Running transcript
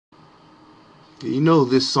You know who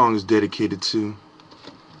this song is dedicated to.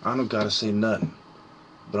 I don't gotta say nothing,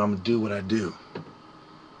 but I'm gonna do what I do.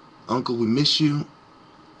 Uncle, we miss you,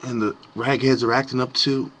 and the ragheads are acting up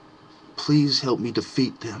too. Please help me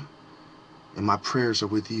defeat them, and my prayers are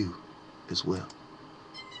with you as well.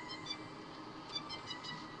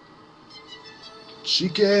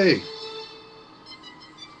 Chike!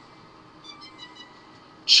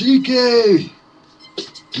 Chike!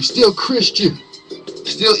 We still Christian,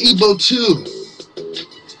 still Igbo too.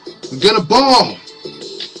 We're gonna ball.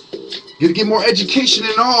 Gonna get more education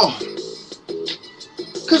and all.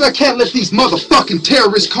 Cause I can't let these motherfucking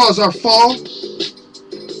terrorists cause our fall.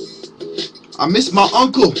 I miss my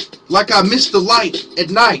uncle like I miss the light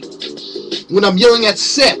at night when I'm yelling at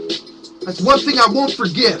set. That's one thing I won't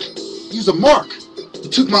forget. Use a mark that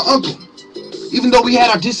took my uncle. Even though we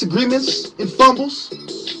had our disagreements and fumbles,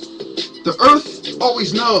 the earth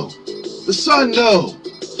always know. The sun know.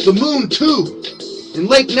 The moon too. In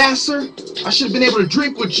Lake Nasser, I should have been able to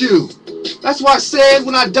drink with you. That's why I said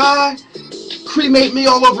when I die, cremate me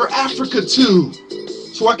all over Africa too,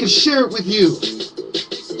 so I can share it with you.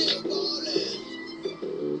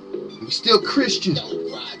 We still Christian.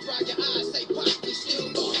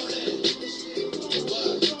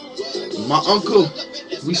 My uncle,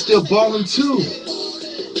 we still ballin' too.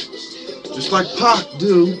 Just like Pac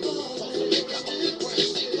do.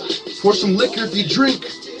 Pour some liquor if you drink.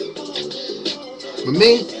 For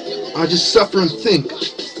me, I just suffer and think.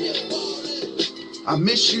 I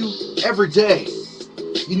miss you every day.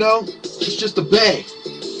 You know, it's just a bay.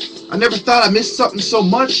 I never thought I missed something so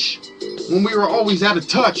much when we were always out of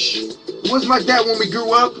touch. It wasn't like that when we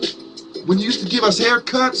grew up. When you used to give us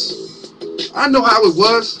haircuts. I know how it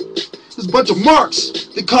was. There's a bunch of marks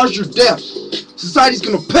that caused your death. Society's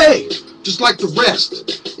gonna pay, just like the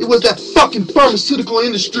rest. It was that fucking pharmaceutical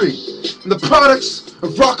industry and the products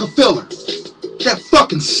of Rockefeller. That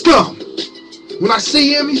fucking scum. When I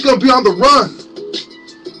see him, he's gonna be on the run.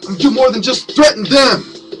 I'm do more than just threaten them.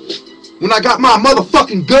 When I got my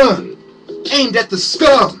motherfucking gun aimed at the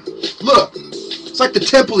scum. Look, it's like the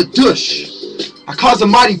temple at Dush. I cause a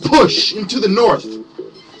mighty push into the north.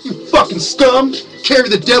 You fucking scum carry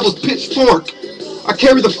the devil's pitchfork. I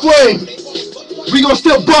carry the flame. We gonna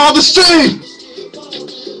still ball the same.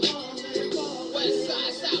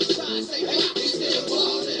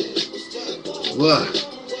 What?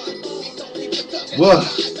 What?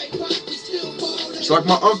 It's like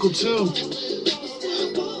my uncle too.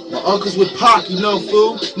 My uncle's with Pac, you know,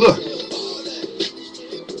 fool. Look.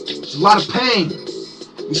 It's a lot of pain.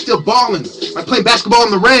 We still ballin', like playing basketball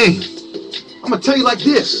in the rain. I'm gonna tell you like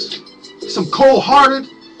this. Some cold-hearted,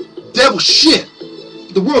 devil shit.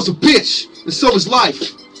 The world's a bitch, and so is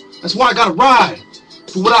life. That's why I gotta ride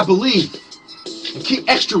for what I believe. And keep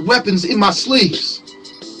extra weapons in my sleeves.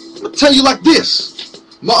 I'm gonna tell you like this.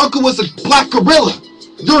 My uncle was a black gorilla.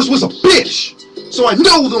 Yours was a bitch. So I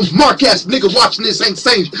know them mark-ass niggas watching this ain't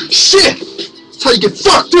saying shit. That's how you get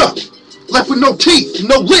fucked up. Left with no teeth and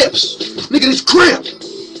no lips. Nigga, this crib.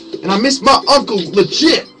 And I miss my uncle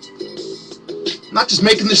legit. Not just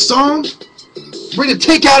making this song. Ready to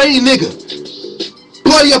take out any nigga.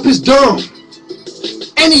 Bloody up his dome.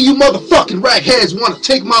 Any of you motherfucking ragheads want to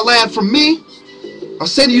take my land from me, I'll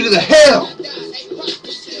send you to the hell.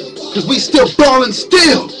 Cause we still ballin'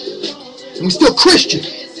 still. And we still Christian.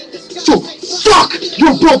 So fuck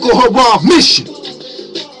your Boko Haram mission.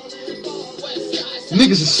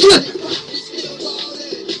 Niggas is slipping.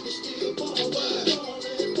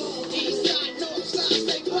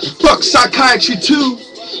 Fuck psychiatry too.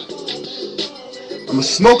 I'm a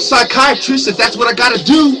smoke psychiatrist if that's what I gotta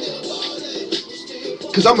do.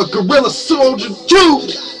 Cause I'm a guerrilla soldier too.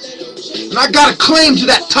 And I got a claim to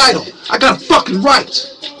that title. I got a fucking right.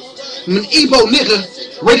 I'm an Igbo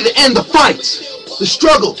nigga ready to end the fight. The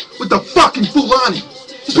struggle with the fucking Fulani.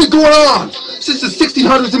 It's been going on since the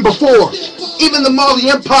 1600s and before. Even the Mali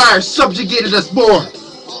Empire subjugated us more.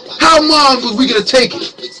 How long was we gonna take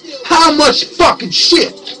it? How much fucking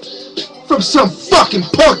shit? From some fucking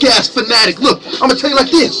punk ass fanatic. Look, I'm gonna tell you like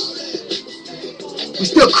this. We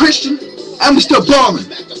still Christian and we still ballin'.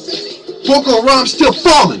 Boko Haram still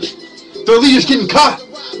falling. Their leaders getting caught.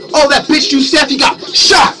 All that bitch you said, he got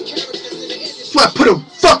shot. That's why I put a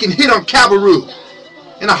fucking hit on Cabaroo.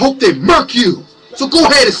 And I hope they murk you. So go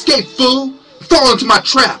ahead, escape, fool. Fall into my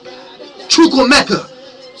trap. Truco Mecca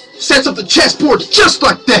sets up the chessboard just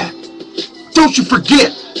like that. Don't you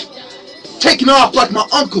forget. Taking off like my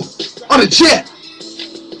uncle on a jet.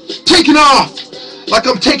 Taking off like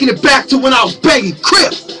I'm taking it back to when I was begging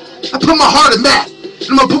Crip. I put my heart in that.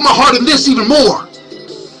 And I'm gonna put my heart in this even more.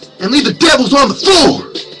 And leave the devils on the floor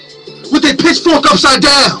with their pitchfork upside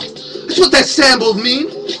down. That's what that symbol mean.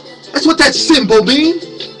 That's what that symbol mean.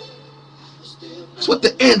 That's what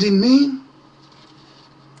the ending mean.